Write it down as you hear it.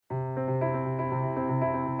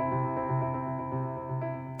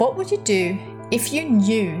What would you do if you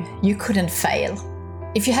knew you couldn't fail?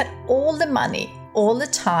 If you had all the money, all the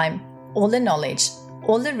time, all the knowledge,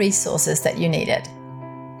 all the resources that you needed?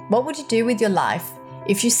 What would you do with your life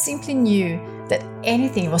if you simply knew that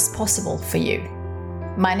anything was possible for you?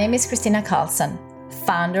 My name is Kristina Karlsson,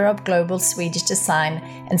 founder of global Swedish design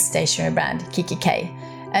and stationery brand kikki.K,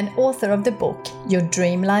 and author of the book Your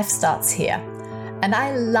Dream Life Starts Here. And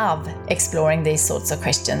I love exploring these sorts of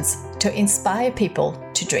questions to inspire people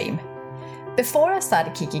to dream. Before I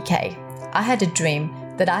started kikki.K, I had a dream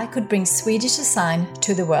that I could bring Swedish design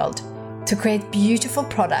to the world, to create beautiful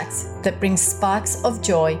products that bring sparks of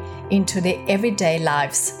joy into the everyday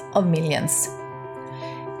lives of millions.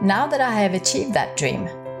 Now that I have achieved that dream,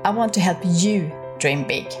 I want to help you dream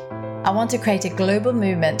big. I want to create a global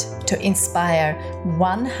movement to inspire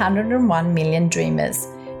 101 million dreamers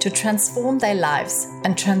to transform their lives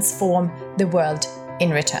and transform the world in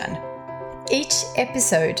return. Each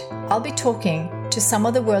episode, I'll be talking to some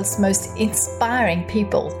of the world's most inspiring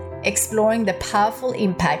people, exploring the powerful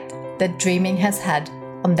impact that dreaming has had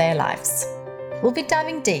on their lives. We'll be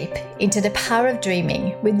diving deep into the power of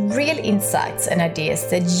dreaming with real insights and ideas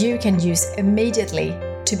that you can use immediately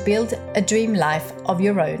to build a dream life of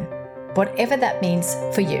your own, whatever that means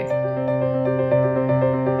for you.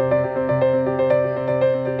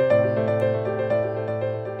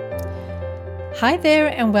 Hi there,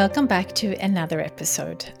 and welcome back to another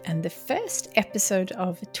episode, and the first episode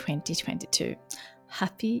of 2022.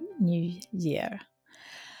 Happy New Year.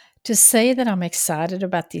 To say that I'm excited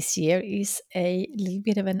about this year is a little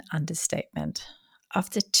bit of an understatement.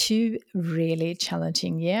 After 2 really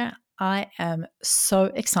challenging years, I am so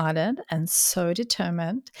excited and so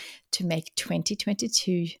determined to make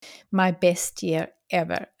 2022 my best year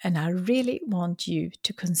ever, and I really want you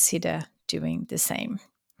to consider doing the same.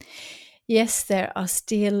 Yes, there are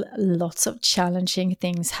still lots of challenging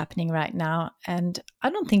things happening right now, and I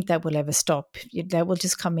don't think that will ever stop. They will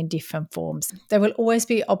just come in different forms. There will always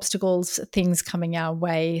be obstacles, things coming our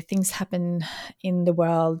way, things happen in the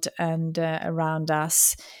world and around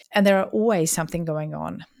us, and there are always something going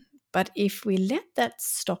on. But if we let that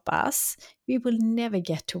stop us, we will never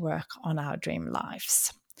get to work on our dream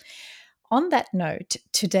lives. On that note,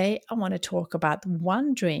 today I want to talk about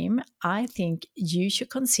one dream I think you should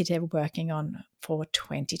consider working on for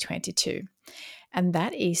 2022. And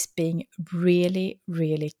that is being really,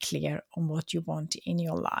 really clear on what you want in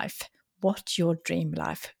your life, what your dream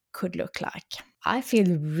life could look like. I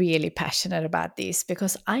feel really passionate about this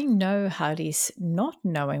because I know how it is not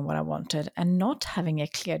knowing what I wanted and not having a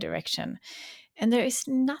clear direction. And there is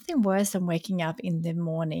nothing worse than waking up in the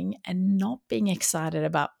morning and not being excited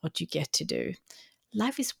about what you get to do.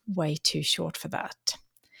 Life is way too short for that.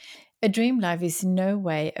 A dream life is in no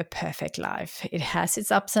way a perfect life. It has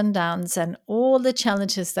its ups and downs, and all the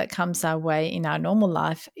challenges that comes our way in our normal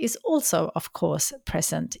life is also, of course,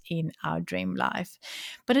 present in our dream life.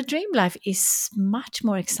 But a dream life is much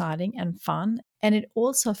more exciting and fun, and it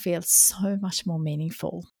also feels so much more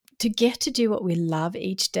meaningful. To get to do what we love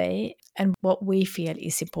each day and what we feel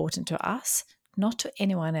is important to us, not to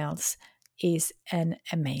anyone else, is an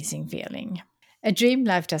amazing feeling. A dream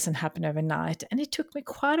life doesn't happen overnight, and it took me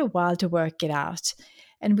quite a while to work it out.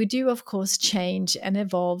 And we do, of course, change and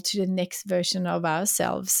evolve to the next version of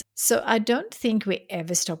ourselves. So I don't think we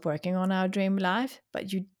ever stop working on our dream life,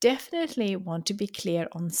 but you definitely want to be clear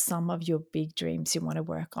on some of your big dreams you want to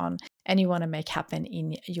work on and you want to make happen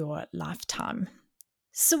in your lifetime.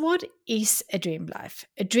 So what is a dream life?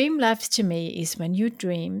 A dream life to me is when your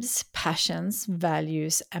dreams, passions,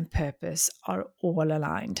 values, and purpose are all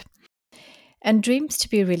aligned. And dreams to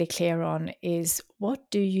be really clear on is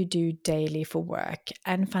what do you do daily for work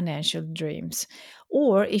and financial dreams.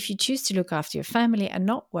 Or if you choose to look after your family and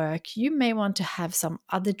not work, you may want to have some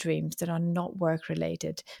other dreams that are not work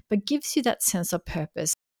related, but gives you that sense of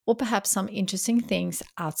purpose or perhaps some interesting things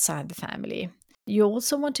outside the family. You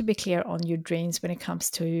also want to be clear on your dreams when it comes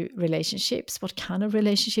to relationships. What kind of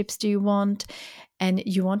relationships do you want? And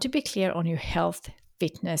you want to be clear on your health,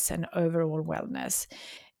 fitness, and overall wellness.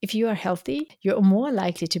 If you are healthy, you're more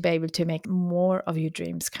likely to be able to make more of your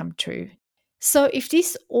dreams come true. So if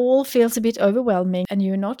this all feels a bit overwhelming and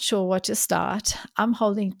you're not sure where to start, I'm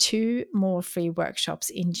holding 2 more free workshops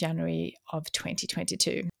in January of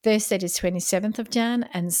 2022. Thursday the 27th of Jan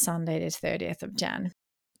and Sunday the 30th of Jan.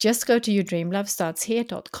 Just go to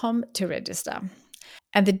yourdreamlovestartshere.com to register.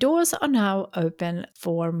 And the doors are now open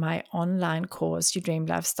for my online course, Your Dream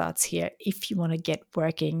Life Starts Here, if you want to get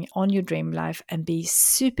working on your dream life and be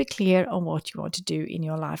super clear on what you want to do in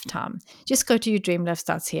your lifetime. Just go to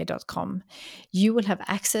yourdreamlifestartshere.com. You will have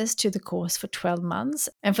access to the course for 12 months.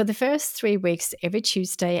 And for the first 3 weeks, every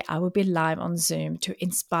Tuesday, I will be live on Zoom to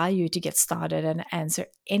inspire you to get started and answer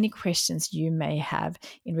any questions you may have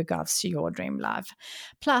in regards to your dream life.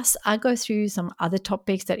 Plus, I go through some other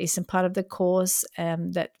topics that isn't part of the course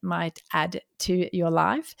that might add to your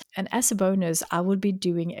life. And as a bonus, I will be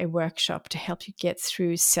doing a workshop to help you get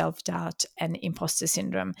through self-doubt and imposter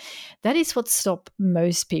syndrome. That is what stops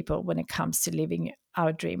most people when it comes to living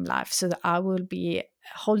our dream life. So I will be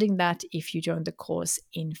holding that if you join the course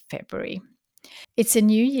in February. It's a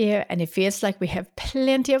new year and it feels like we have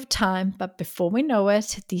plenty of time, but before we know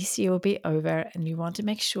it, this year will be over and we want to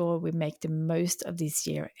make sure we make the most of this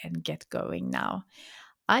year and get going now.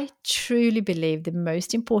 I truly believe the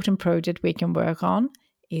most important project we can work on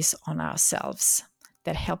is on ourselves.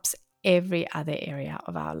 That helps every other area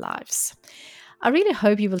of our lives. I really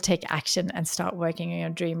hope you will take action and start working on your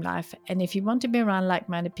dream life. And if you want to be around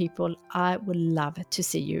like-minded people, I would love to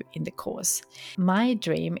see you in the course. My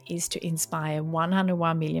dream is to inspire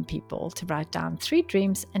 101 million people to write down 3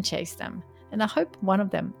 dreams and chase them. And I hope one of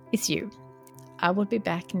them is you. I will be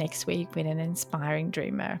back next week with an inspiring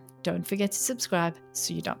dreamer. Don't forget to subscribe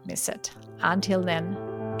so you don't miss it. Until then,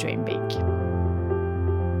 dream big.